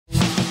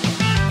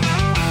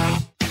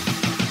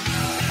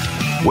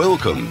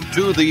Welcome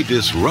to the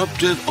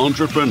Disruptive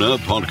Entrepreneur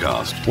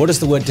Podcast. What does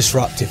the word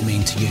disruptive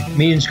mean to you? It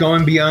means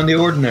going beyond the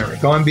ordinary,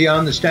 going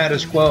beyond the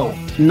status quo.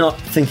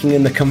 Not thinking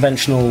in the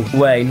conventional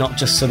way, not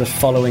just sort of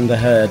following the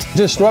herd.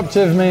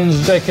 Disruptive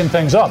means shaking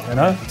things up, you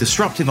know?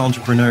 Disruptive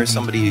entrepreneur is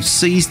somebody who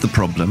sees the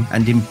problem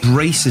and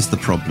embraces the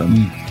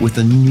problem with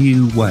a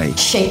new way.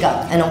 Shake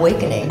up and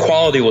awakening.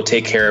 Quality will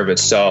take care of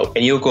itself,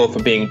 and you'll go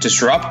from being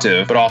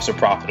disruptive but also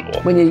profitable.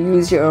 When you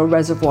use your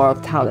reservoir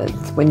of talent,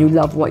 when you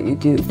love what you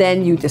do,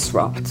 then you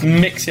disrupt.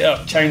 Mix it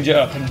up, change it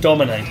up, and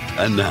dominate.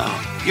 And now,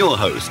 your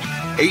host,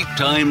 8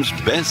 times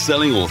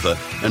best-selling author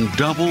and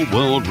double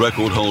world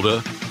record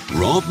holder,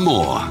 Rob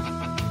Moore.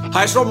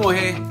 Hi, it's Rob Moore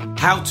here.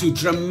 How to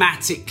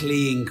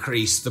dramatically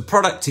increase the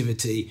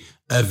productivity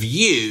of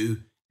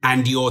you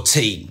and your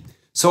team.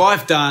 So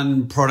I've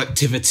done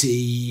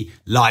productivity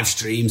live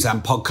streams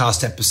and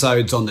podcast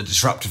episodes on the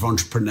Disruptive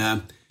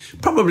Entrepreneur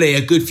probably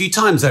a good few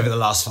times over the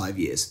last 5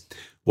 years.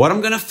 What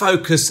I'm going to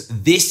focus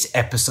this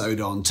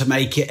episode on to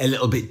make it a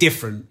little bit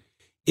different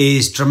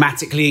is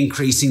dramatically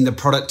increasing the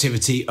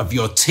productivity of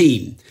your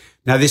team.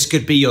 Now, this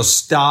could be your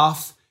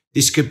staff.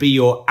 This could be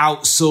your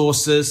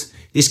outsourcers.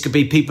 This could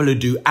be people who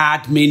do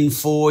admin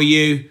for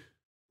you.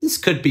 This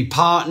could be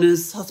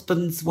partners,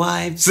 husbands,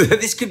 wives.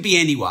 This could be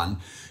anyone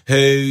who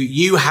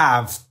you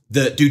have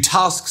that do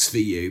tasks for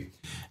you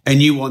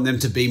and you want them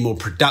to be more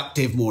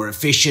productive, more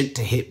efficient,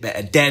 to hit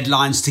better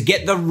deadlines, to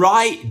get the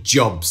right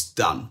jobs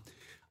done.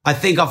 I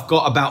think I've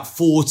got about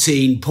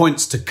 14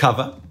 points to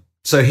cover.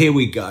 So here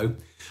we go.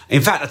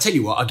 In fact, I'll tell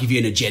you what, I'll give you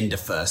an agenda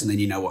first and then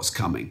you know what's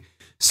coming.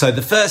 So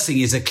the first thing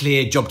is a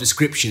clear job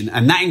description,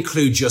 and that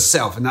includes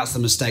yourself. And that's the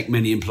mistake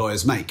many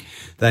employers make.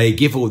 They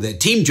give all their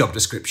team job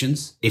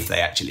descriptions, if they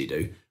actually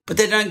do, but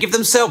they don't give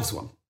themselves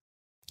one.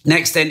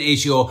 Next then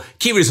is your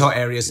key result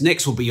areas.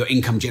 Next will be your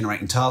income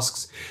generating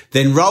tasks.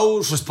 Then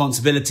roles,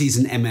 responsibilities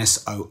and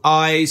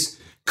MSOIs,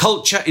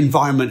 culture,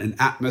 environment and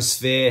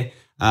atmosphere.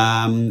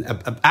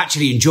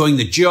 Actually enjoying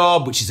the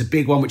job, which is a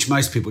big one, which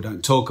most people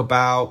don't talk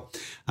about.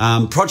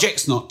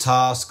 Projects, not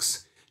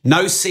tasks.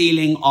 No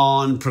ceiling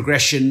on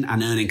progression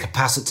and earning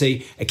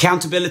capacity.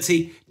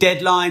 Accountability,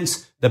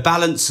 deadlines, the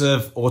balance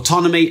of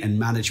autonomy and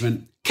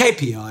management,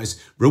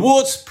 KPIs,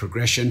 rewards,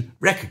 progression,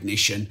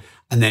 recognition,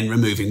 and then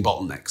removing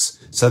bottlenecks.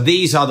 So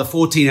these are the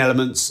 14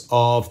 elements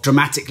of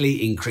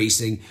dramatically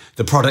increasing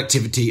the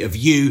productivity of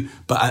you,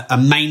 but a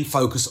main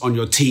focus on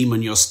your team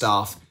and your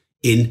staff.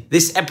 In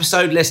this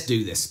episode, let's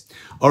do this.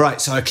 All right,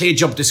 so a clear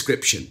job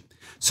description.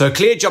 So a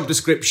clear job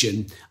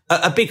description,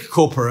 a big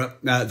corporate,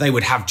 they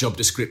would have job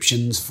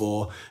descriptions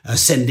for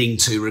sending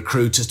to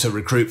recruiters to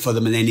recruit for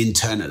them and then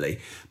internally.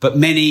 But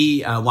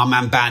many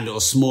one-man band or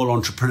small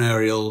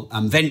entrepreneurial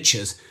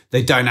ventures,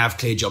 they don't have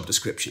clear job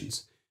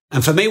descriptions.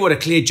 And for me, what a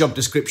clear job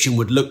description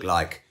would look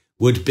like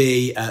would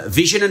be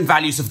vision and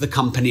values of the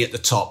company at the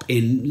top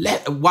in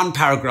one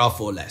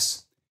paragraph or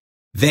less.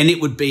 Then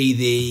it would be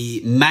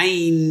the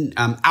main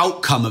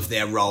outcome of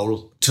their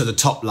role to the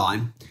top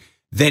line.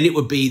 Then it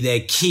would be their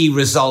key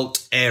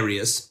result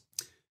areas.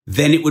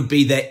 Then it would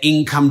be their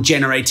income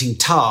generating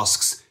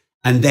tasks.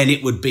 And then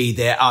it would be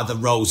their other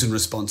roles and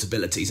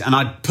responsibilities. And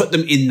I'd put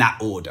them in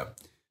that order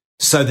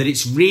so that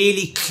it's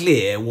really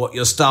clear what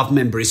your staff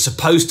member is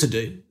supposed to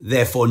do,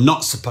 therefore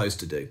not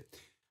supposed to do.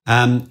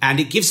 And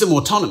it gives them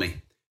autonomy.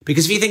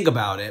 Because if you think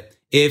about it,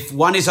 if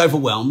one is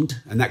overwhelmed,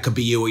 and that could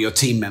be you or your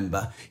team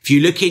member, if you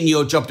look in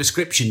your job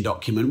description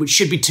document, which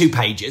should be 2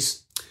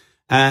 pages,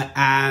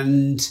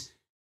 and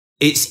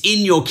it's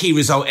in your key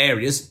result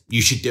areas,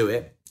 you should do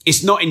it.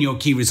 It's not in your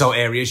key result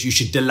areas, you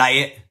should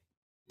delay it,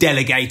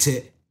 delegate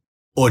it,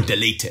 or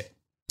delete it.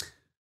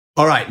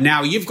 All right,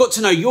 now you've got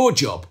to know your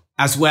job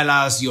as well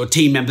as your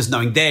team members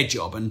knowing their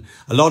job. And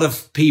a lot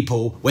of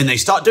people, when they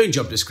start doing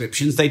job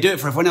descriptions, they do it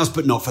for everyone else,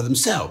 but not for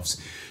themselves.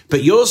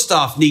 But your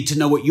staff need to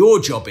know what your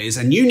job is,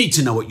 and you need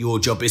to know what your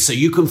job is so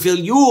you can fill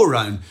your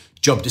own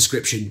job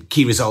description,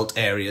 key result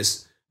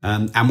areas,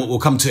 and what we'll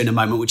come to in a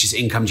moment, which is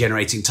income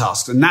generating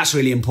tasks. And that's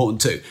really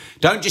important too.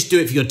 Don't just do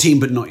it for your team,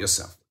 but not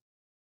yourself.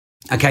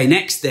 Okay,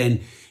 next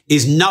then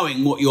is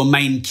knowing what your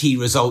main key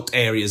result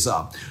areas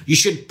are. You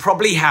should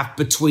probably have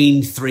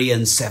between 3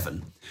 and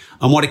 7.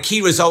 And what a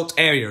key result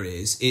area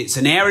is, it's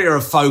an area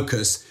of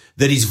focus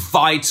that is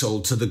vital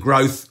to the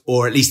growth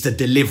or at least the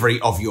delivery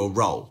of your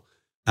role.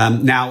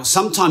 Now,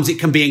 sometimes it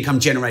can be income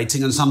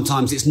generating and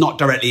sometimes it's not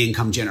directly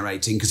income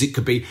generating because it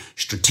could be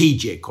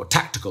strategic or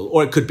tactical,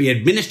 or it could be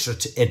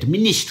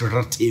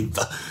administrative,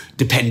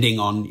 depending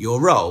on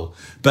your role.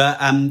 But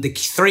the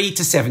 3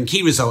 to 7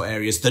 key result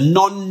areas, the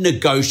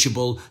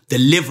non-negotiable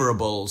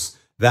deliverables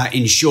that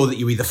ensure that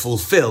you either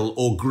fulfill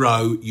or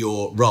grow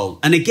your role.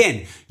 And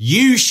again,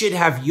 you should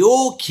have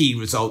your key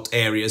result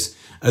areas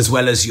as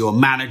well as your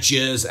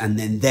managers, and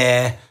then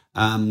their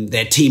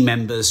team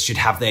members should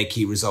have their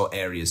key result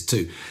areas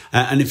too.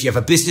 And if you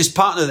have a business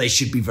partner, they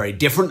should be very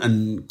different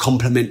and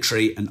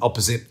complementary and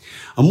opposite.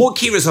 And what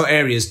key result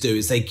areas do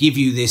is they give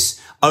you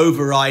this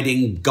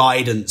overriding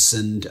guidance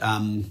and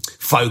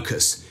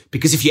focus.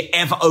 Because if you're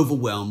ever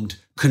overwhelmed,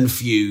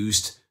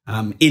 confused,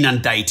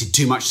 inundated,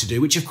 too much to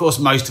do, which of course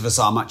most of us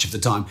are much of the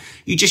time,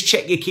 you just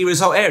check your key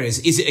result areas.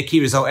 Is it a key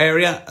result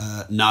area?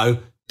 No.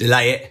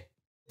 Delay it,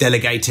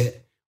 delegate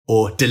it,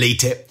 or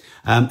delete it.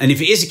 And if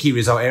it is a key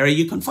result area,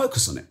 you can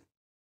focus on it.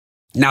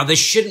 Now, there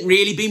shouldn't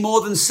really be more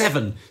than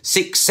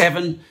 6,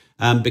 7,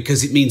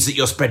 because it means that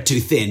you're spread too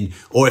thin.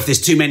 Or if there's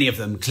too many of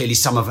them, clearly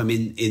some of them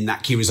in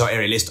that key result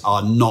area list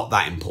are not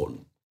that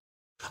important.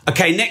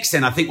 Okay, next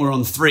then, I think we're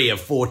on 3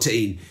 of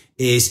 14,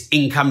 is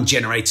income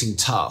generating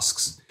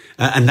tasks.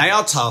 And they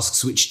are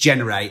tasks which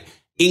generate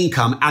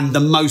income and the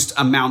most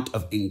amount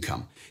of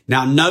income.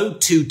 Now, no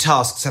two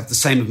tasks have the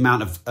same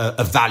amount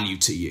of value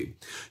to you.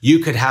 You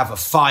could have a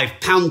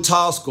 £5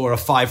 task or a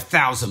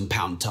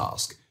 £5,000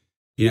 task.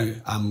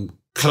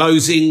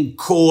 Closing,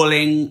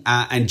 calling,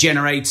 and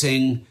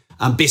generating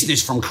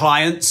business from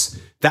clients.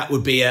 That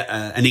would be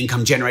an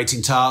income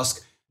generating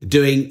task.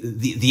 Doing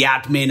the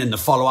admin and the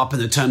follow up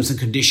and the terms and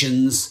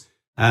conditions,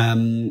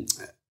 and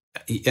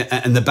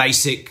the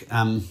basic,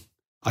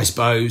 I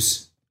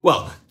suppose.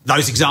 Well,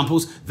 those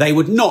examples, they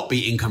would not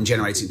be income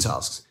generating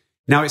tasks.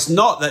 Now, it's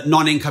not that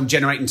non-income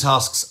generating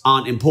tasks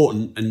aren't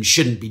important and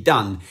shouldn't be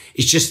done.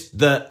 It's just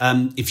that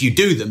if you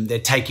do them, they're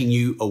taking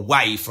you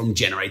away from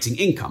generating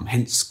income,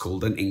 hence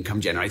called an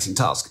income generating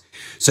task.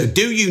 So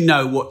do you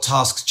know what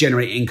tasks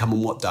generate income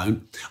and what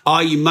don't?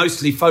 Are you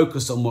mostly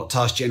focused on what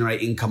tasks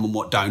generate income and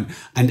what don't?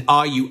 And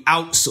are you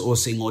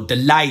outsourcing or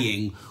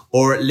delaying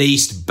or at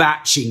least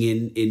batching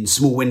in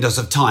small windows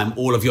of time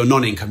all of your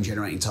non-income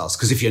generating tasks?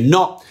 Because if you're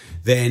not,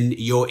 then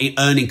your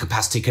earning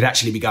capacity could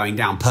actually be going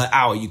down. Per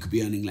hour, you could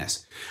be earning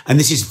less. And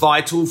this is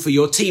vital for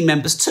your team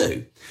members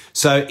too.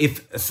 So if,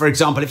 for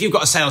example, if you've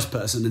got a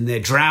salesperson and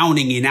they're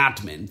drowning in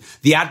admin,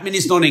 the admin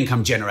is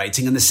non-income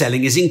generating and the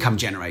selling is income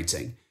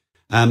generating.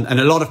 And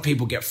a lot of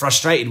people get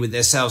frustrated with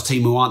their sales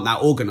team who aren't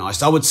that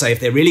organized. I would say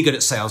if they're really good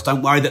at sales,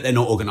 don't worry that they're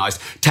not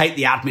organized. Take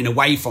the admin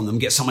away from them,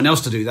 get someone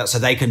else to do that so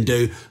they can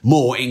do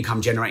more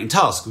income generating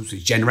tasks, which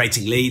is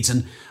generating leads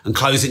and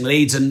closing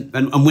leads and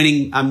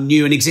winning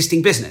new and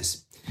existing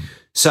business.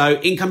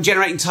 So income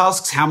generating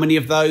tasks, how many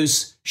of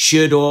those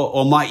should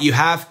or might you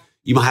have?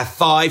 You might have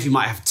 5, you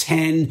might have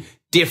 10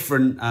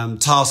 different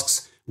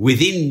tasks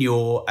within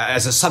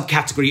as a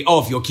subcategory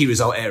of your key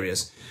result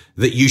areas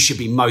that you should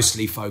be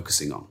mostly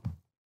focusing on.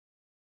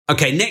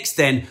 Okay, next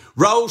then,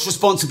 roles,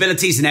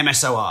 responsibilities, and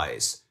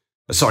MSOPs.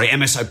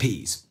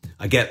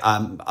 I get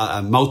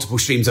multiple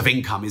streams of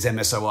income is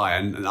MSOI,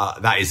 and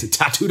that is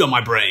tattooed on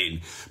my brain.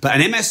 But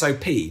an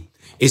MSOP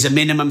is a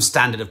minimum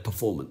standard of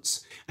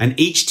performance. And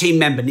each team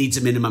member needs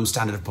a minimum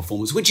standard of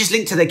performance, which is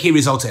linked to their key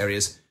result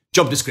areas,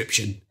 job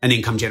description, and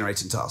income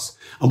generating tasks.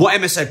 And what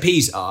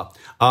MSOPs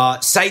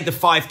are, say the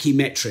 5 key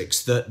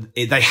metrics that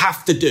they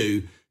have to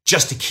do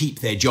just to keep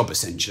their job,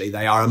 essentially.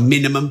 They are a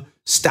minimum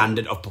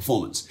standard of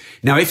performance.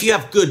 Now, if you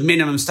have good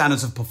minimum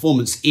standards of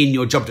performance in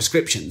your job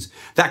descriptions,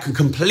 that can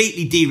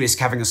completely de-risk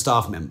having a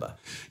staff member.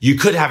 You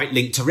could have it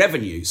linked to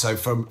revenue. So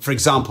for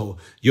example,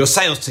 your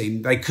sales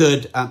team, they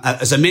could,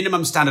 as a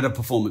minimum standard of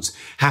performance,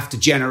 have to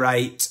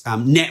generate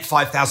net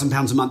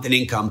 £5,000 a month in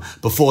income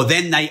before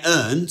then they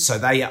earn. So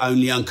they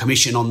only earn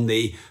commission on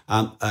the,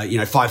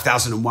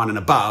 5,001 and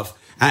above.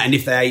 And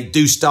if they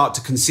do start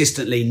to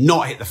consistently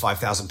not hit the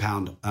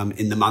 £5,000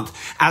 in the month,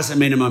 as a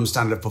minimum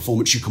standard of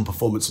performance, you can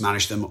performance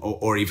manage them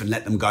or even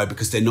let them go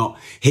because they're not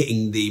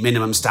hitting the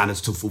minimum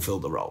standards to fulfill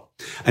the role.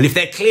 And if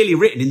they're clearly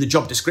written in the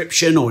job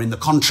description or in the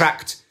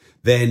contract,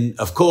 then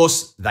of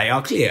course they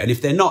are clear. And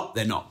if they're not,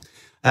 they're not.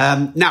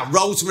 Now,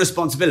 roles and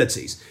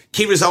responsibilities.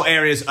 Key result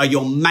areas are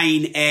your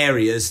main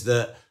areas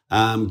that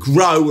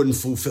grow and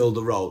fulfill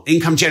the role.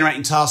 Income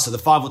generating tasks are the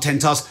 5 or 10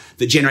 tasks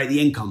that generate the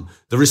income.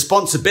 The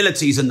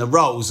responsibilities and the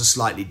roles are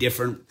slightly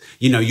different.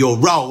 Your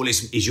role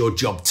is your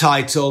job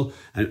title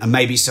and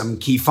maybe some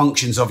key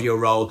functions of your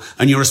role,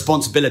 and your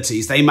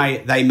responsibilities, they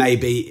may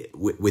be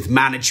with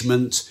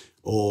management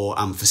or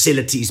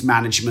facilities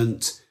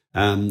management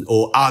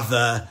or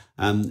other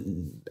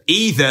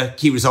either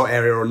key result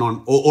area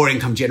or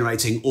income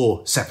generating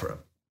or separate.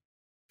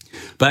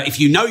 But if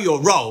you know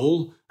your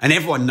role, and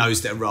everyone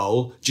knows their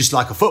role, just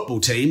like a football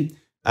team,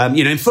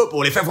 in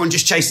football, if everyone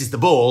just chases the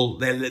ball,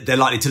 they're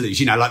likely to lose,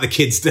 like the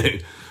kids do.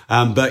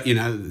 But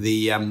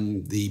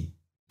the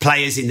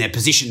players in their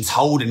positions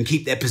hold and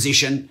keep their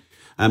position.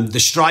 The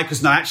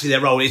strikers know actually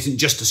their role isn't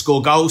just to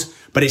score goals,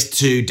 but it's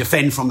to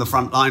defend from the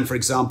front line, for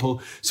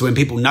example. So when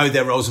people know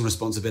their roles and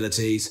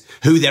responsibilities,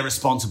 who they're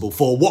responsible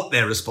for, what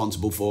they're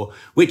responsible for,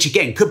 which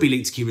again could be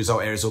linked to key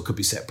result areas or could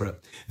be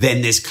separate,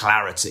 then there's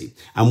clarity.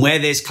 And where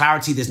there's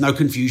clarity, there's no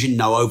confusion,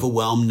 no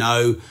overwhelm,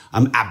 no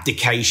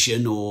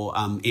abdication or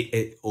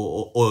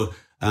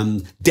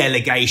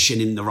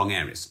delegation in the wrong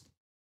areas.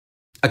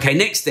 Okay,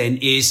 next then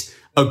is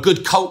a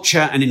good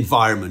culture and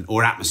environment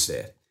or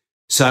atmosphere.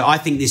 So I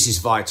think this is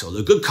vital.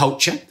 A good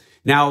culture.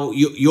 Now,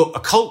 a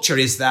culture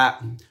is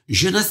that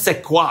je ne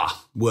sais quoi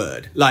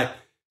word. Like,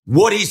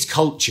 what is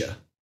culture?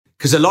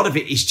 Because a lot of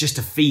it is just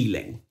a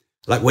feeling.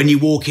 Like when you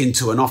walk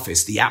into an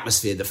office, the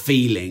atmosphere, the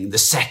feeling, the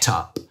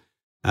setup,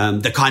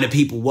 the kind of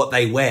people, what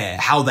they wear,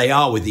 how they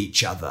are with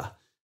each other,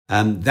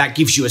 That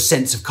gives you a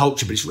sense of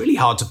culture, but it's really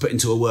hard to put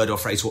into a word or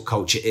phrase what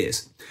culture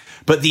is.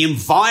 But the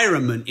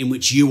environment in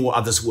which you or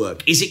others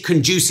work, is it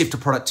conducive to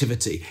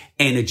productivity,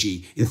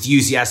 energy,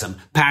 enthusiasm,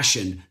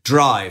 passion,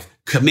 drive,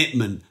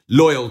 commitment,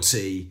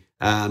 loyalty,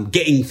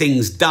 getting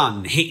things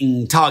done,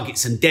 hitting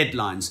targets and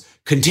deadlines,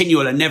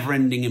 continual and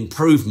never-ending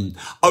improvement,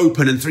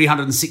 open and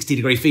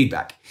 360-degree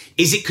feedback?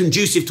 Is it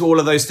conducive to all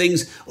of those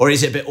things, or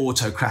is it a bit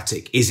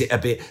autocratic? Is it a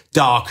bit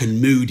dark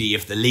and moody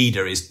if the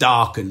leader is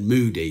dark and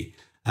moody?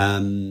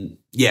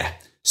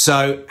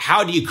 So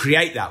how do you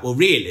create that? Well,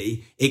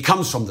 really, it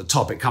comes from the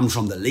top. It comes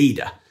from the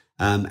leader.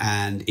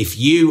 And if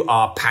you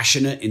are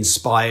passionate,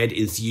 inspired,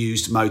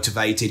 enthused,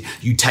 motivated,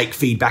 you take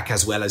feedback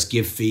as well as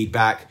give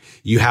feedback.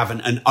 You have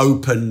an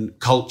open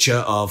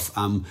culture of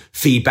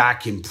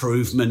feedback,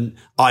 improvement,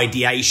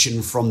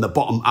 ideation from the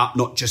bottom up,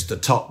 not just the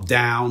top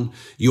down.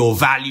 Your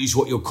values,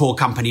 what your core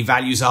company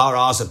values are.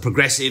 Ours are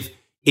progressive,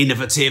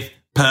 innovative,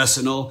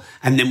 personal.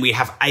 And then we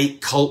have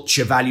 8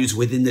 culture values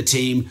within the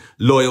team: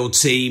 loyal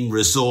team,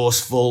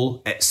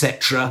 resourceful,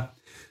 etc.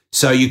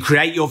 So you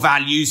create your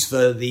values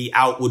for the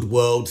outward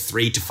world,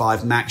 3 to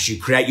 5 max. You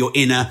create your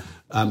inner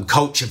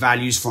culture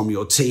values from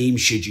your team,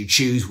 should you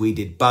choose. We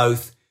did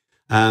both.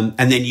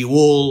 And then you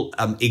all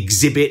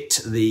exhibit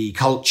the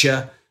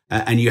culture,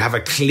 and you have a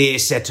clear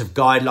set of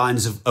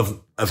guidelines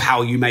of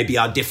how you maybe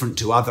are different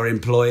to other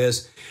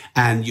employers.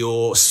 And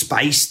your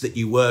space that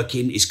you work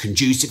in is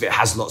conducive. It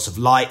has lots of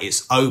light.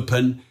 It's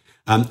open.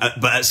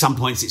 But at some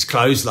points it's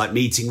closed, like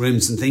meeting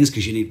rooms and things,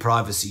 because you need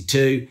privacy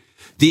too.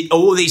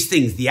 All these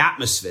things, the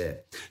atmosphere.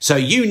 So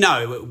you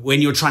know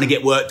when you're trying to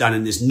get work done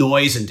and there's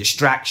noise and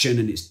distraction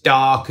and it's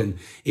dark and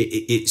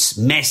it's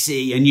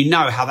messy, and you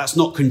know how that's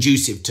not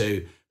conducive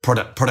to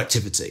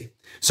productivity.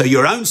 So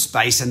your own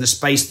space and the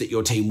space that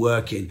your team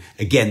work in,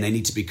 again, they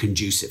need to be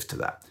conducive to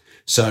that.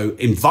 So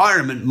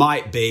environment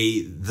might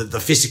be the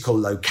physical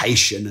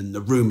location and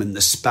the room and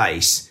the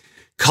space.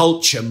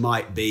 Culture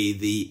might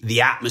be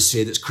the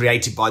atmosphere that's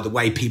created by the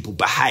way people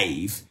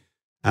behave.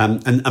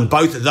 And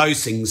both of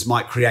those things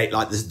might create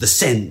like the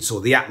sense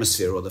or the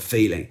atmosphere or the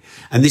feeling.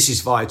 And this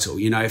is vital.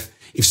 You know,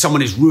 if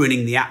someone is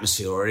ruining the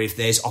atmosphere, or if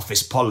there's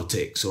office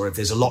politics, or if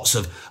there's lots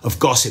of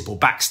gossip or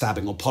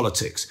backstabbing or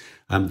politics,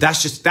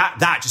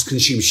 that just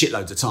consumes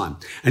shitloads of time.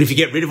 And if you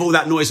get rid of all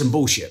that noise and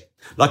bullshit,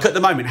 like at the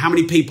moment, how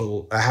many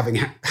people are having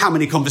how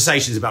many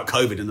conversations about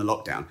COVID and the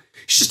lockdown?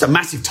 It's just a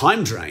massive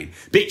time drain.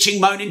 Bitching,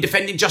 moaning,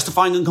 defending,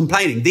 justifying and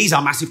complaining. These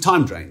are massive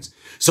time drains.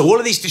 So all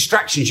of these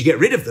distractions, you get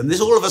rid of them,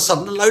 there's all of a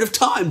sudden a load of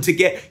time to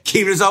get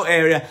key result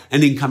area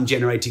and income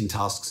generating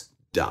tasks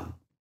done.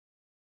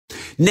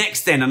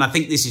 Next then, and I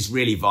think this is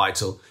really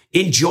vital,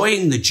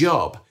 enjoying the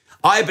job.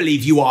 I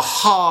believe you are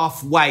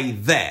halfway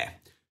there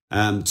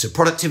to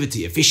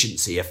productivity,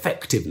 efficiency,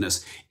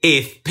 effectiveness,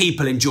 if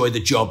people enjoy the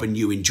job and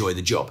you enjoy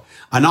the job.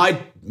 And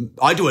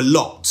I do a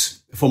lot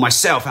for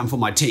myself and for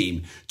my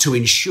team to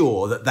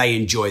ensure that they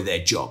enjoy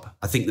their job.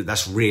 I think that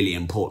that's really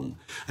important.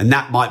 And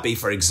that might be,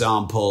 for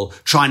example,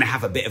 trying to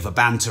have a bit of a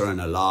banter and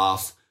a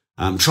laugh,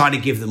 trying to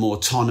give them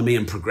autonomy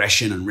and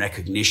progression and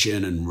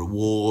recognition and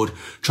reward,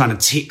 trying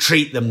to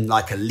treat them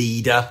like a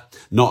leader,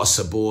 not a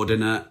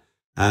subordinate,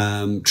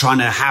 trying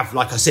to have,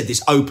 like I said,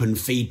 this open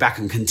feedback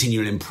and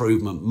continual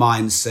improvement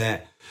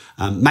mindset,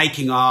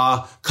 making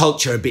our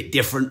culture a bit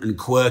different and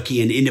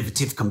quirky and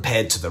innovative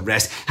compared to the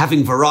rest,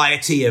 having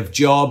variety of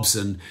jobs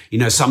and, you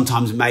know,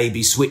 sometimes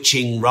maybe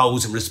switching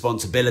roles and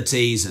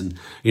responsibilities and,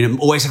 you know,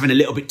 always having a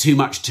little bit too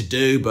much to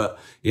do, but,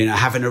 you know,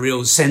 having a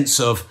real sense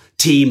of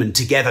team and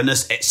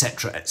togetherness,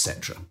 etc.,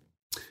 etc.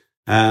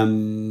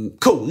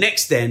 Cool.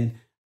 Next then.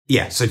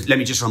 Yeah. So let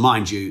me just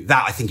remind you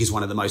that I think is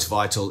one of the most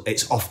vital.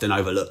 It's often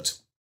overlooked.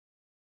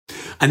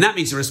 And that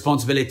means a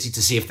responsibility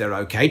to see if they're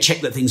okay,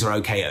 check that things are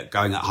okay at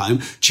going at home,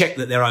 check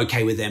that they're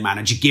okay with their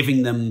manager,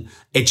 giving them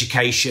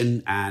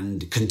education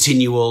and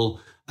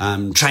continual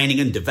training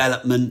and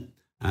development.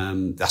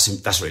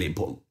 That's really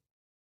important.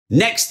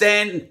 Next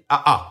then,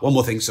 one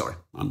more thing. Sorry,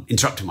 I'm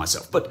interrupting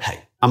myself, but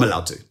hey, I'm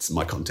allowed to. It's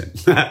my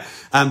content.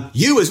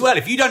 You as well.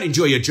 If you don't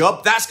enjoy your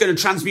job, that's going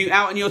to transmute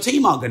out and your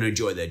team aren't going to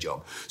enjoy their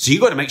job. So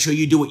you've got to make sure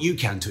you do what you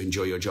can to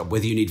enjoy your job,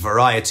 whether you need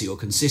variety or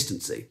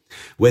consistency,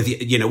 whether,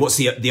 you know, what's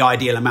the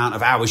ideal amount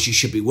of hours you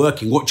should be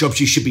working, what jobs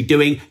you should be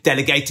doing,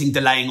 delegating,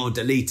 delaying or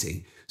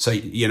deleting. So,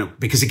 you know,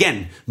 because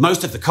again,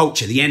 most of the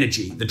culture, the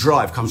energy, the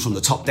drive comes from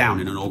the top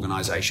down in an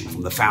organization,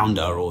 from the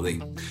founder or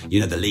the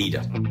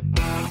leader.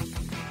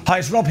 Hi,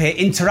 it's Rob here,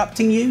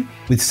 interrupting you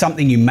with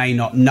something you may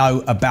not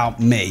know about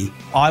me.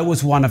 I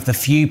was one of the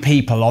few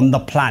people on the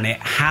planet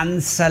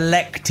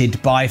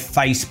hand-selected by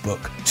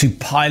Facebook to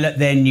pilot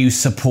their new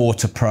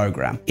supporter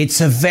program. It's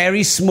a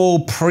very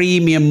small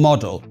premium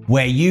model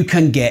where you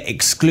can get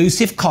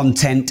exclusive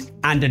content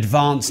and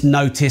advance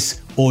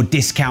notice or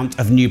discount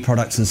of new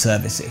products and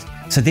services.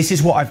 So this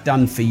is what I've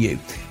done for you.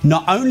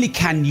 Not only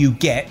can you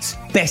get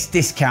best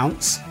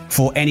discounts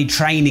for any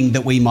training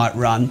that we might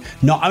run,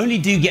 not only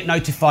do you get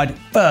notified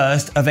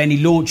first of any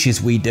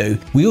launches we do,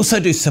 we also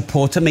do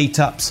supporter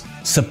meetups,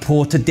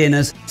 supporter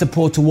dinners,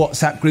 supporter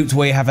WhatsApp groups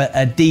where you have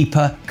a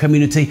deeper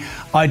community.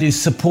 I do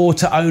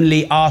supporter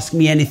only Ask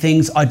Me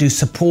Anythings. I do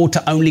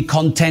supporter only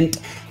content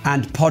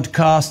and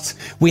podcasts.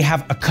 We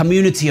have a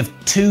community of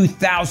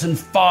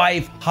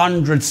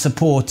 2,500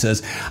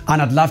 supporters, and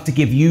I'd love to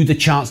give you the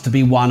chance to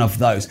be one of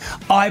those.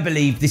 I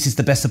believe this is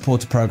the best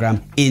supporter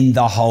program in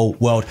the whole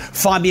world.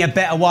 Find me a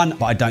better one,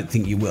 but I don't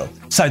think you will.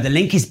 So the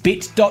link is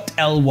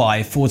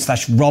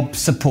bit.ly/Rob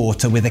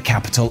Supporter with a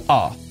capital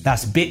R.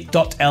 That's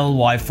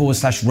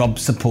bit.ly/Rob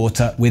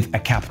Supporter with a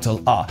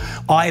capital R.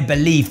 I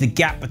believe the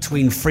gap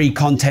between free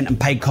content and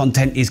paid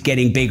content is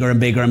getting bigger and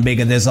bigger and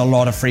bigger. There's a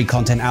lot of free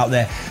content out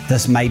there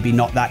that's maybe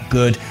not that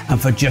good. And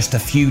for just a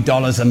few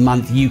dollars a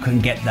month, you can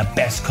get the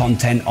best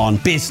content on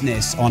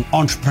business, on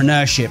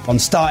entrepreneurship, on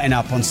starting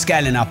up, on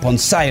scaling up, on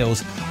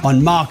sales,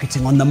 on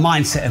marketing, on the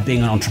mindset of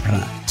being an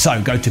entrepreneur. So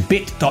go to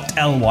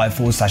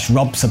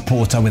bit.ly/Rob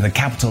Supporter with a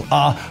capital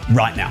R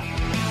right now.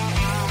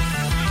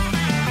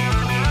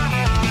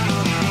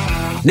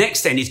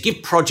 Next then is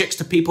give projects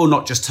to people,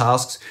 not just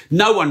tasks.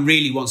 No one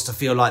really wants to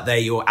feel like they're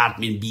your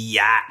admin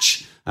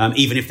biatch,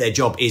 even if their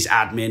job is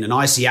admin. And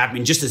I see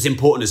admin just as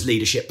important as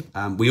leadership.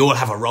 We all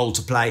have a role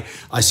to play.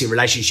 I see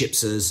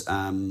relationships as,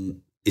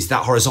 is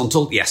that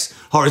horizontal? Yes,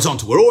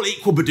 horizontal. We're all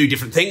equal but do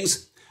different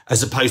things,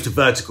 as opposed to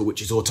vertical,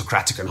 which is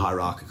autocratic and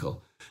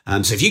hierarchical.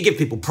 So if you give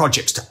people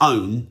projects to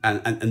own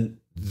and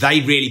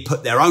they really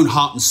put their own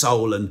heart and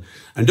soul and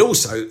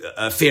also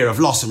a fear of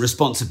loss and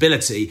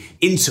responsibility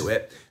into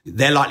it,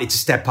 they're likely to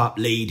step up,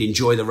 lead,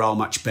 enjoy the role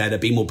much better,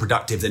 be more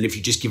productive than if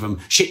you just give them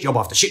shit job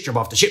after shit job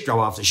after shit job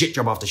after shit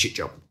job after shit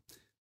job.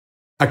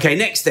 Okay,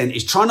 next then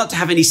is try not to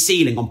have any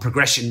ceiling on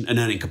progression and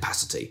earning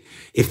capacity.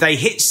 If they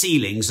hit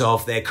ceilings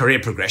of their career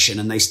progression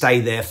and they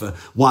stay there for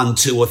 1,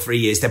 2 or 3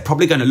 years, they're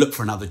probably going to look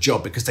for another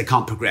job because they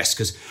can't progress,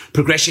 because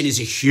progression is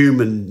a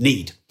human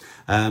need.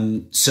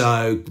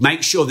 So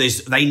make sure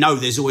they know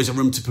there's always a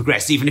room to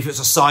progress, even if it's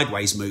a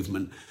sideways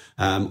movement.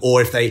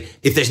 Or if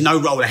there's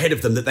no role ahead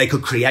of them, that they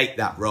could create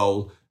that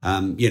role,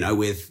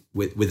 with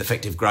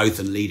effective growth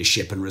and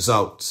leadership and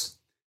results.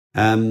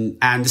 And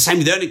the same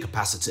with earning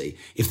capacity.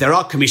 If there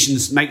are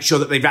commissions, make sure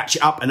that they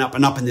ratchet up and up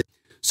and up.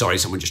 Sorry,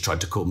 someone just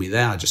tried to call me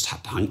there. I just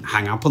had to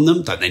hang up on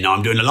them. Don't they know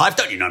I'm doing a live?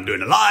 Don't you know I'm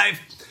doing a live?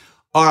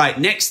 All right.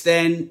 Next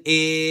then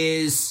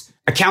is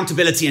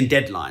accountability and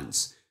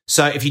deadlines.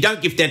 So if you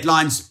don't give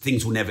deadlines,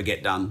 things will never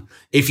get done.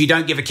 If you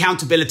don't give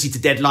accountability to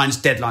deadlines,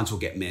 deadlines will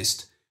get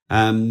missed.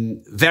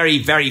 Very,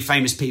 very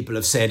famous people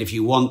have said, if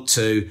you want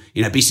to,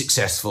 be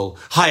successful,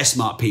 hire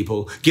smart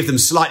people, give them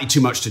slightly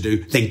too much to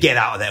do, then get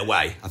out of their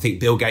way. I think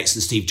Bill Gates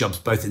and Steve Jobs,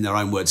 both in their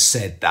own words,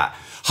 said that.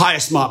 Hire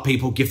smart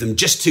people, give them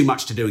just too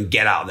much to do and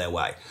get out of their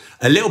way.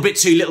 A little bit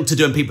too little to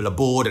do and people are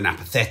bored and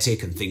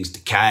apathetic and things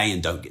decay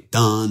and don't get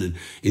done and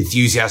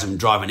enthusiasm,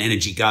 drive and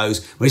energy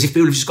goes. Whereas if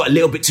people have just got a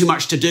little bit too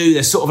much to do,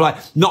 they're sort of like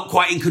not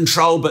quite in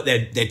control, but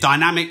they're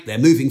dynamic, they're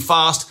moving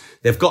fast.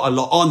 They've got a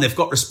lot on, they've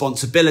got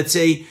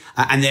responsibility,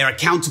 and they're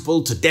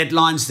accountable to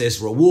deadlines. There's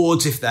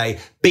rewards if they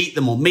beat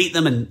them or meet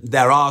them, and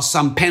there are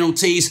some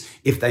penalties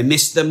if they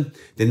miss them.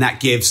 Then that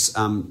gives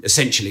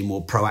essentially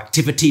more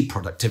proactivity,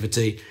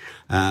 productivity,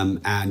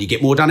 and you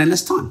get more done in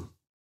less time.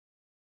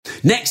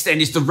 Next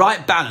then is the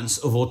right balance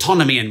of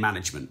autonomy and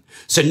management.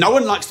 So no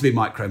one likes to be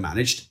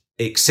micromanaged,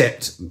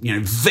 except,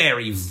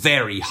 very,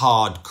 very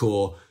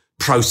hardcore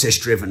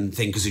process-driven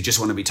thinkers who just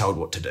want to be told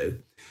what to do.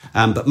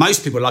 But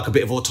most people like a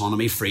bit of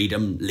autonomy,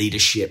 freedom,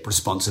 leadership,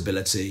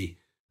 responsibility,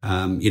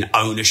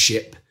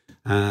 ownership.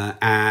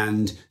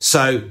 And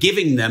so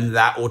giving them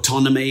that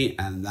autonomy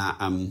and that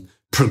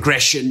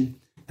progression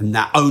and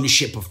that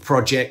ownership of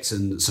projects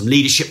and some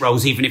leadership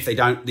roles, even if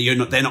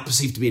they're not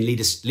perceived to be in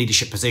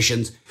leadership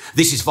positions.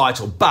 This is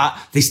vital, but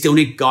they still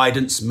need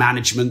guidance,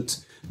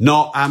 management,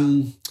 not,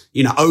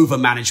 over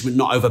management,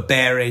 not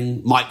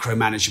overbearing,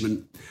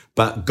 micromanagement,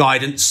 but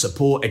guidance,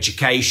 support,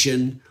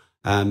 education,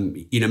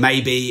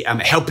 maybe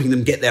helping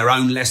them get their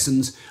own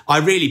lessons. I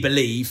really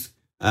believe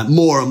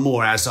more and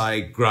more as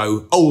I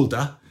grow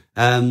older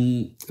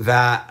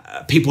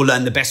that people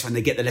learn the best when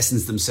they get the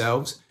lessons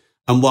themselves.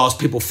 And whilst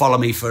people follow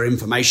me for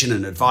information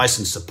and advice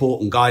and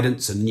support and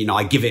guidance, and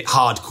I give it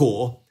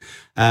hardcore,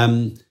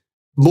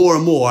 more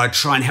and more I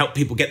try and help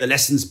people get the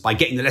lessons by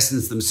getting the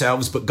lessons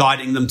themselves, but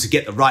guiding them to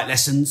get the right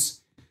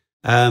lessons.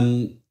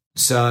 Something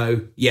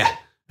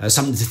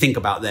to think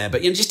about there.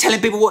 But just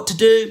telling people what to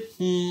do.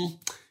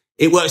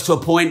 It works to a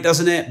point,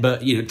 doesn't it?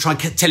 But, try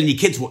telling your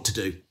kids what to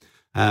do.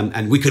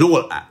 And we can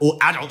all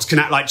adults can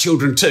act like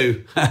children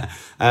too.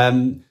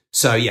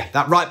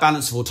 That right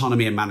balance of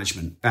autonomy and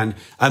management. And,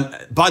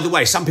 by the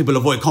way, some people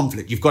avoid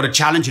conflict. You've got to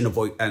challenge and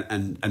avoid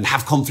and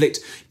have conflict.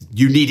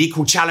 You need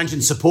equal challenge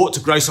and support to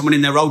grow someone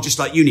in their role, just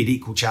like you need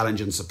equal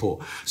challenge and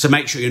support. So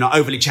make sure you're not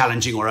overly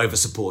challenging or over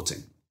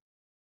supporting.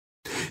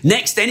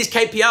 Next then is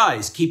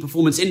KPIs, key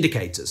performance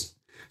indicators.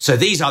 So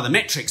these are the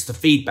metrics, the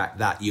feedback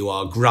that you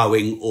are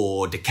growing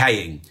or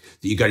decaying,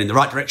 that you're going in the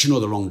right direction or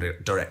the wrong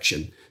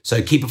direction.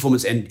 So key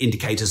performance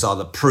indicators are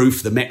the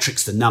proof, the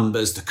metrics, the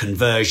numbers, the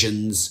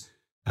conversions,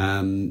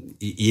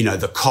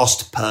 the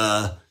cost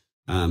per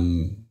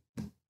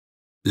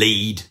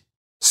lead,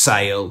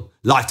 sale,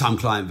 lifetime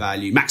client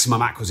value,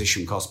 maximum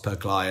acquisition cost per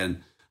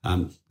client.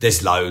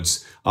 There's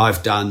loads.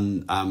 I've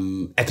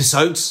done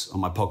episodes on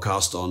my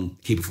podcast on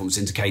key performance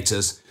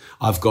indicators.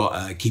 I've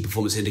got a key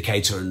performance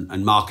indicator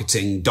and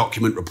marketing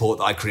document report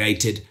that I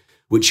created,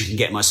 which you can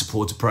get in my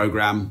supporter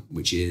program,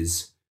 which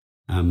is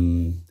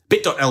bit.ly/RM.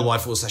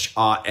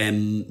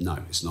 No,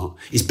 it's not.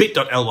 It's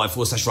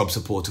bit.ly/Rob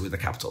Supporter with a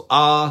capital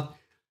R.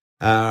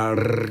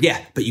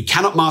 But you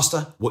cannot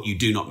master what you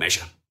do not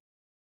measure.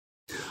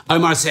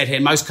 Omar said here,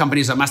 most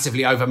companies are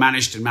massively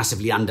overmanaged and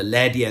massively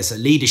under-led. Yeah, so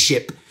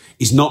leadership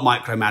is not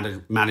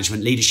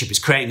micromanagement. Leadership is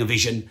creating a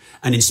vision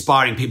and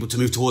inspiring people to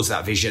move towards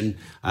that vision,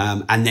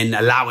 and then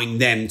allowing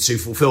them to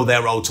fulfill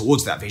their role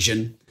towards that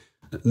vision.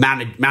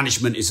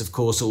 Management is, of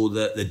course, all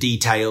the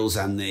details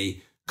and the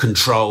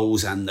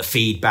controls and the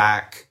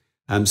feedback.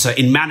 So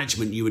in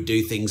management, you would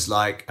do things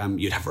like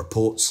you'd have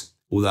reports,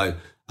 although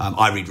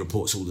I read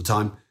reports all the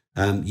time.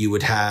 You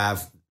would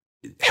have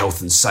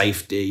health and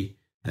safety.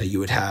 You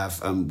would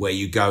have where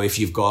you go if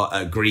you've got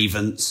a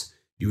grievance.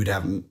 You would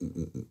have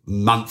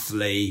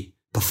monthly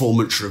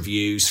performance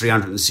reviews,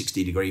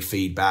 360-degree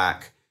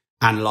feedback,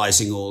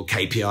 analysing all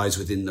KPIs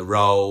within the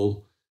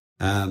role,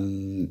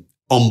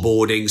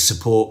 onboarding,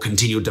 support,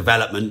 continual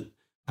development.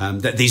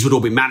 That these would all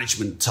be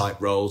management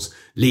type roles.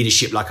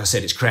 Leadership, like I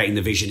said, it's creating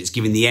the vision. It's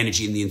giving the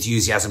energy and the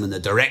enthusiasm and the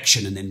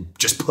direction and then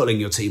just pulling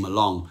your team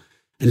along.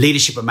 And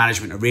leadership and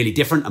management are really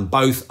different, and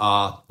both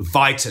are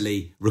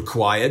vitally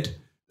required.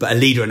 But a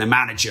leader and a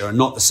manager are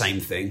not the same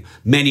thing.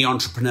 Many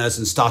entrepreneurs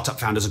and startup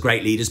founders are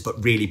great leaders,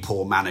 but really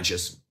poor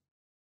managers.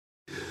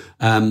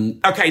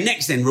 Okay,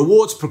 next then,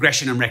 rewards,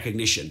 progression and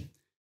recognition.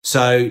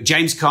 So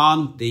James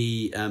Caan,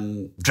 the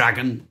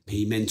dragon,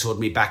 he mentored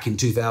me back in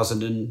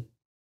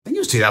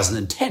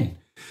 2010.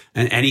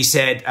 And he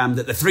said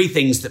that the three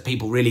things that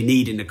people really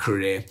need in a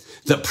career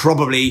that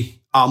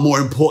probably are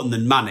more important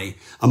than money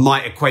and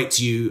might equate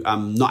to you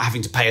not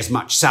having to pay as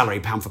much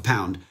salary pound for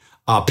pound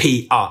are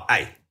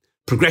PRA.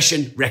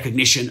 Progression,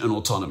 recognition, and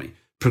autonomy.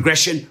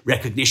 Progression,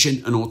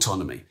 recognition, and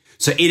autonomy.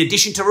 So in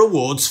addition to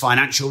rewards,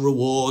 financial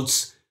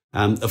rewards,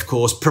 of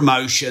course,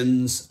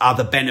 promotions,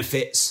 other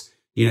benefits,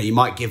 you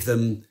might give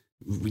them,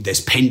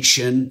 there's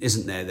pension,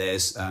 isn't there?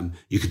 There's,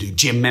 you could do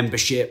gym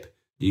membership.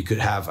 You could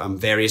have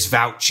various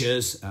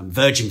vouchers,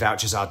 Virgin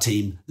vouchers, our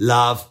team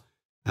love.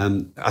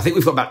 I think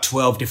we've got about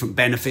 12 different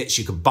benefits.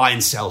 You could buy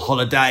and sell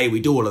holiday. We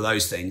do all of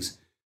those things.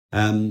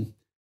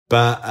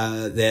 But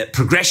the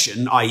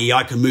progression, i.e.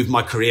 I can move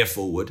my career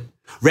forward.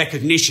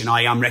 Recognition,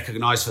 i.e. I'm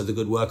recognized for the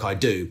good work I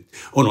do.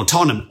 On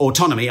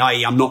autonomy,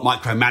 i.e. I'm not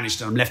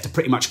micromanaged and I'm left to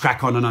pretty much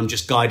crack on and I'm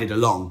just guided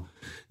along.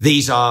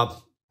 These are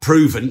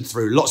proven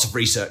through lots of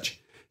research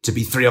to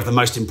be three of the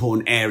most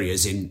important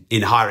areas in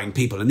hiring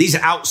people. And these are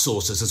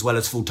outsourcers as well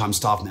as full-time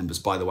staff members,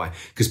 by the way,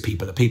 because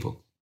people are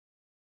people.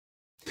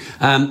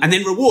 And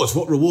then rewards.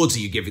 What rewards are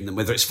you giving them,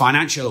 whether it's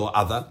financial or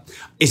other?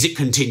 Is it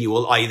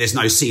continual, i.e. there's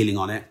no ceiling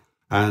on it?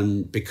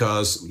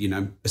 Because,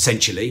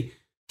 essentially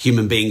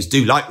human beings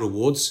do like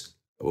rewards,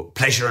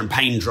 pleasure and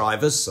pain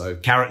drivers. So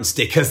carrot and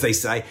stick, as they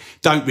say,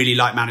 don't really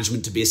like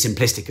management to be as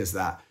simplistic as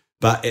that.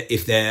 But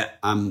if there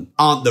aren't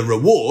the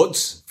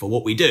rewards for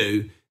what we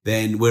do,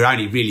 then we're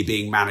only really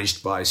being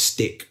managed by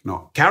stick,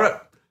 not carrot.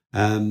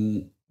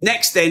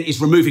 Next then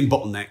is removing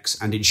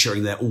bottlenecks and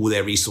ensuring that all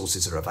their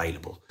resources are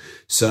available.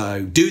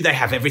 So do they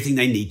have everything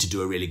they need to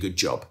do a really good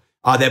job?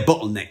 Are there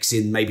bottlenecks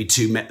in maybe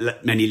too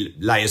many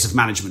layers of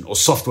management or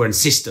software and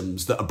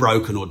systems that are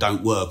broken or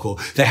don't work, or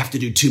they have to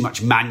do too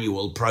much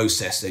manual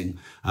processing?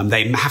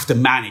 They have to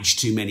manage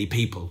too many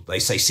people. They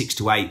say 6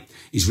 to 8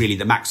 is really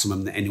the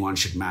maximum that anyone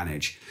should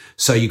manage.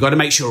 So you've got to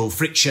make sure all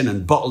friction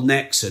and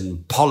bottlenecks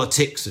and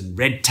politics and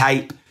red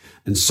tape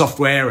and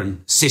software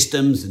and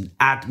systems and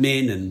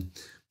admin and,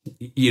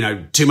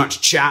 too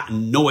much chat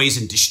and noise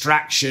and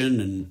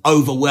distraction and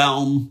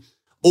overwhelm.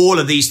 All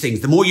of these things,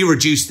 the more you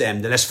reduce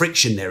them, the less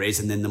friction there is,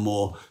 and then the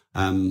more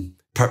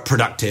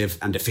productive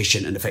and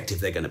efficient and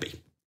effective they're going to be.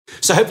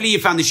 So hopefully you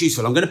found this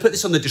useful. I'm going to put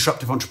this on the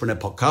Disruptive Entrepreneur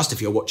podcast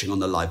if you're watching on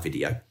the live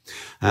video.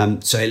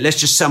 So let's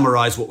just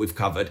summarize what we've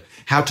covered.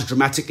 How to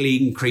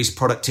dramatically increase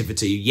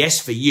productivity, yes,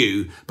 for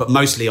you, but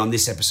mostly on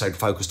this episode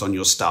focused on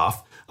your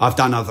staff. I've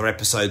done other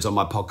episodes on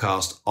my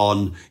podcast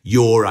on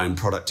your own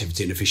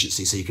productivity and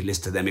efficiency, so you can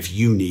listen to them if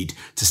you need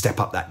to step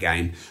up that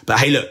game. But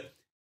hey, look,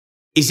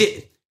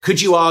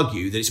 could you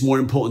argue that it's more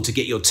important to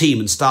get your team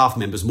and staff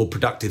members more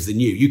productive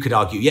than you? You could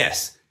argue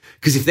yes.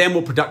 Because if they're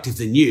more productive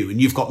than you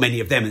and you've got many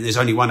of them and there's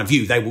only one of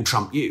you, they will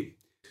trump you.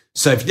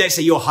 So if let's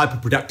say you're hyper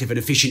productive and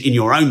efficient in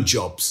your own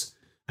jobs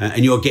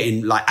and you're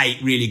getting like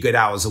 8 really good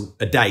hours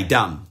a day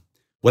done.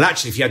 Well,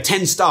 actually, if you had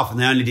 10 staff and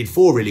they only did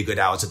 4 really good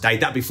hours a day,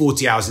 that'd be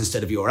 40 hours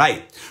instead of your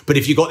 8. But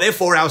if you got their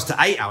 4 hours to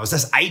 8 hours,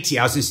 that's 80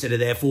 hours instead of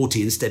their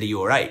 40 instead of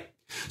your 8.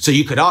 So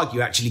you could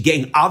argue actually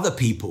getting other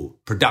people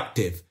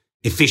productive,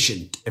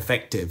 efficient,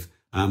 effective,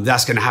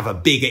 that's going to have a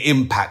bigger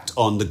impact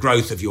on the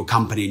growth of your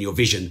company and your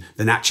vision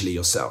than actually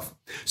yourself.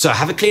 So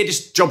have a clear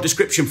job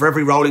description for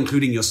every role,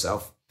 including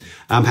yourself.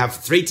 Have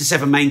 3 to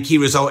 7 main key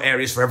result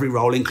areas for every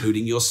role,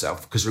 including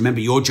yourself. Because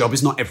remember, your job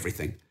is not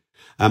everything.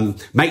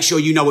 Make sure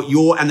you know what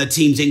your and the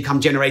team's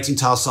income generating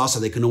tasks are so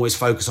they can always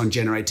focus on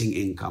generating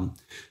income.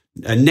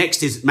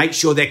 Next is make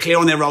sure they're clear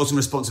on their roles and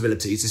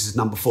responsibilities. This is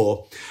number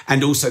 4.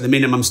 And also the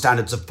minimum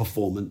standards of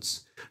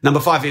performance. Number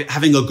 5,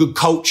 having a good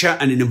culture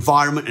and an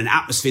environment and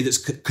atmosphere that's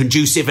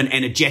conducive and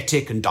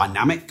energetic and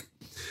dynamic.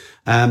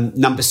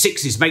 Number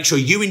 6 is make sure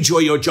you enjoy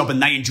your job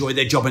and they enjoy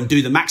their job and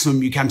do the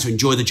maximum you can to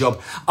enjoy the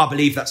job. I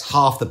believe that's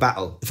half the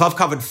battle. If I've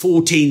covered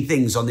 14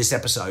 things on this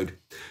episode,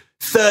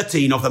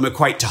 13 of them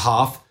equate to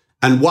half,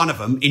 and one of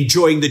them,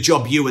 enjoying the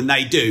job you and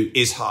they do,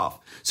 is half.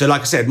 So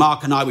like I said,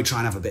 Mark and I, we try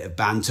and have a bit of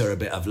banter, a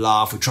bit of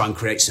laugh. We try and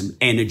create some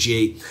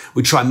energy.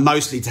 We try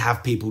mostly to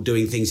have people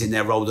doing things in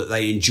their role that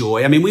they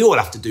enjoy. I mean, we all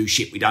have to do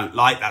shit we don't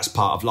like. That's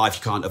part of life.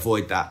 You can't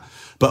avoid that.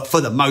 But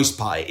for the most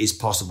part, it is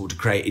possible to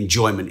create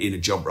enjoyment in a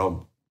job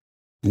role.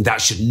 And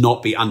that should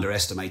not be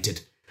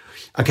underestimated.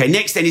 Okay,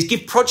 next then is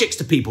give projects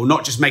to people,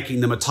 not just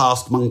making them a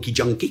task monkey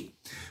junkie.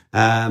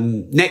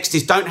 Next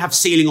is don't have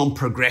ceiling on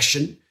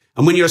progression.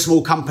 And when you're a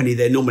small company,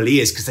 there normally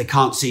is because they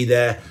can't see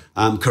their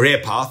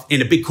career path.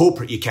 In a big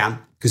corporate, you can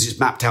because it's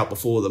mapped out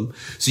before them.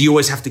 So you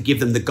always have to give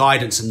them the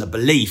guidance and the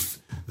belief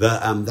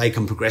that they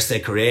can progress their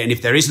career. And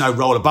if there is no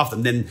role above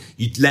them, then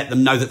you let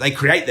them know that they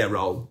create their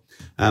role.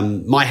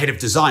 My head of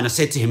design, I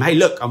said to him, hey,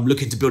 look, I'm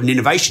looking to build an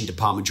innovation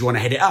department. Do you want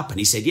to head it up? And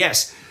he said,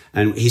 yes.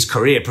 And his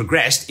career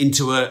progressed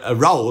into a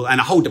role and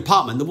a whole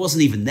department that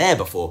wasn't even there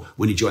before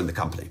when he joined the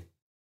company.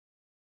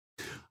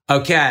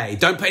 Okay,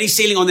 don't put any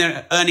ceiling on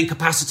their earning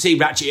capacity,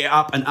 ratchet it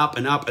up and up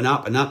and up and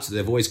up and up so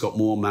they've always got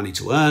more money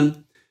to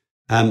earn.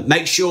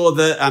 Make sure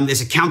that there's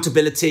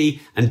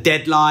accountability and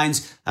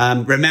deadlines.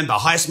 Remember,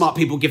 hire smart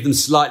people, give them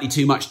slightly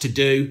too much to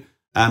do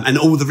and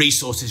all the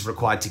resources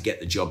required to get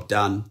the job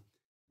done.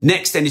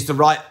 Next then is the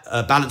right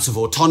balance of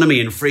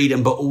autonomy and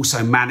freedom, but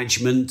also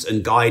management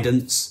and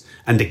guidance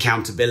and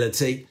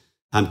accountability.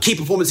 Key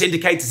performance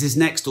indicators is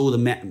next, all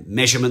the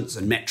measurements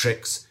and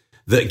metrics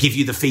that give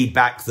you the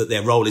feedback that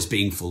their role is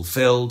being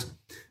fulfilled.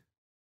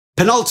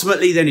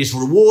 Penultimately, then is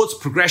rewards,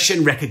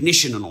 progression,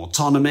 recognition, and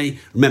autonomy.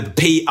 Remember,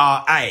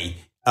 PRA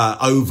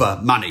over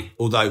money,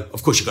 although,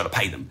 of course, you've got to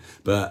pay them.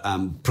 But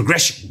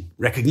progression,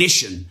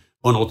 recognition,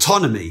 and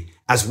autonomy,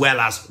 as well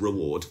as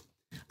reward.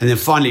 And then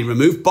finally,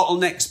 remove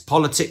bottlenecks,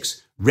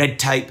 politics, red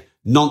tape,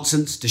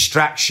 nonsense,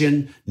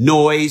 distraction,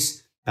 noise,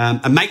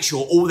 and make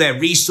sure all their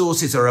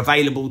resources are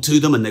available to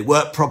them and they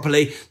work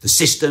properly, the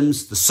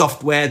systems, the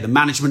software, the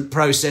management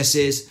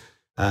processes,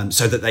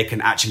 so that they can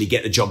actually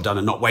get the job done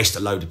and not waste a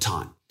load of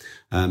time.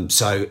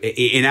 So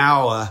in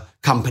our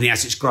company,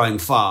 as it's growing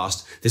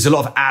fast, there's a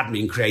lot of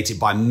admin created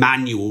by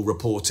manual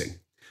reporting.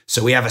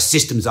 So we have a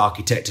systems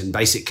architect and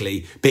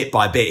basically bit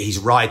by bit, he's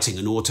writing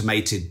an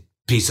automated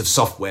piece of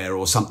software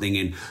or something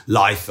in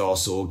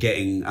Lithos or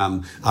getting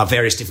our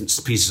various different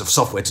pieces of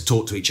software to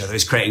talk to each other.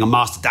 He's creating a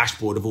master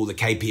dashboard of all the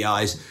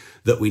KPIs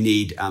that we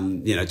need,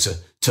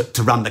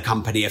 to run the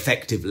company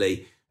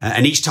effectively.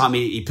 And each time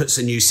he puts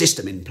a new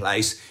system in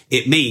place,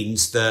 it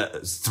means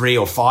that 3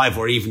 or 5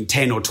 or even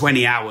 10 or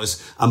 20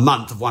 hours a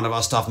month of one of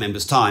our staff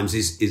members' times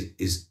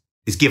is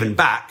given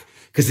back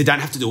because they don't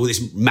have to do all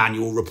this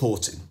manual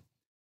reporting.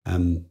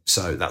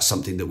 So that's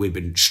something that we've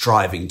been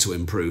striving to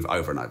improve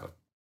over and over.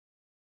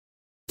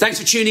 Thanks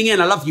for tuning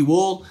in. I love you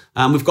all.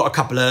 We've got a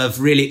couple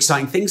of really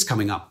exciting things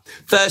coming up.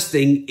 First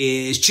thing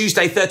is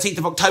Tuesday, 13th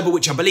of October,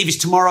 which I believe is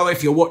tomorrow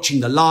if you're watching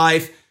the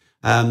live,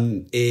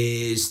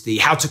 is the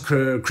how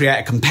to create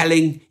a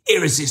compelling,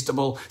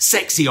 irresistible,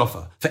 sexy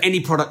offer for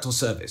any product or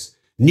service,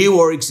 new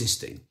or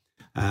existing,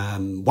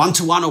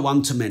 one-to-one or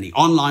one-to-many,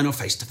 online or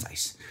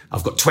face-to-face.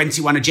 I've got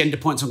 21 agenda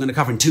points I'm going to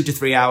cover in 2 to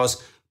 3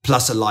 hours.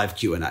 Plus a live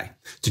Q&A.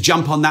 To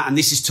jump on that, and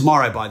this is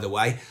tomorrow, by the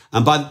way,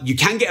 but you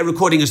can get a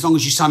recording as long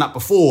as you sign up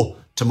before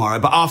tomorrow,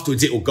 but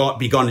afterwards it will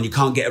be gone and you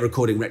can't get a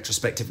recording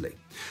retrospectively.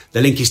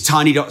 The link is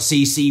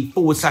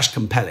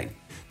tiny.cc/compelling.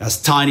 That's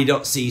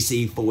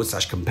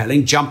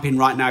tiny.cc/compelling. Jump in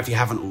right now if you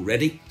haven't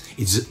already.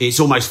 It's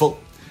almost full.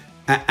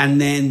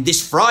 And then this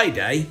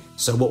Friday,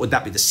 so what would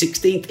that be, the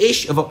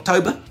 16th-ish of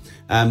October,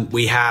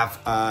 we have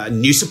a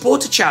new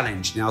supporter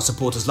challenge. Now,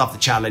 supporters love the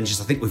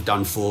challenges. I think we've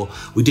done 4.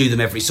 We do them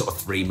every sort of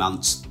 3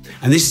 months.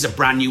 And this is a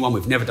brand new one.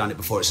 We've never done it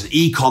before. It's an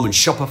e-com and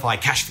Shopify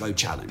cash flow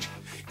challenge.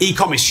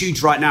 E-com is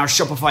huge right now.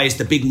 Shopify is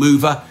the big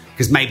mover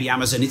because maybe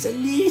Amazon is a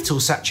little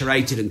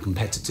saturated and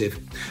competitive.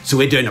 So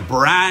we're doing a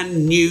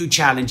brand new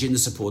challenge in the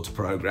supporter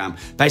program.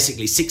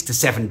 Basically 6 to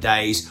 7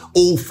 days,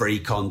 all free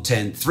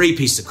content, 3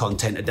 pieces of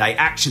content a day,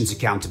 actions,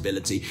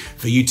 accountability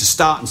for you to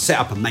start and set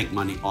up and make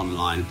money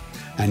online.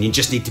 And you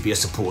just need to be a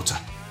supporter,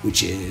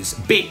 which is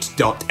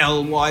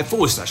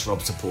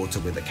bit.ly/Rob Supporter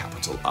with a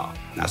capital R.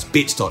 That's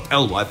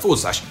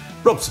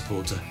bit.ly/Rob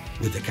Supporter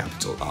with a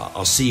capital R.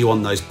 I'll see you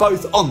on those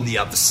both on the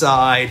other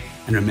side.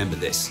 And remember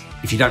this,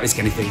 if you don't risk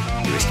anything,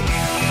 you risk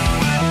it.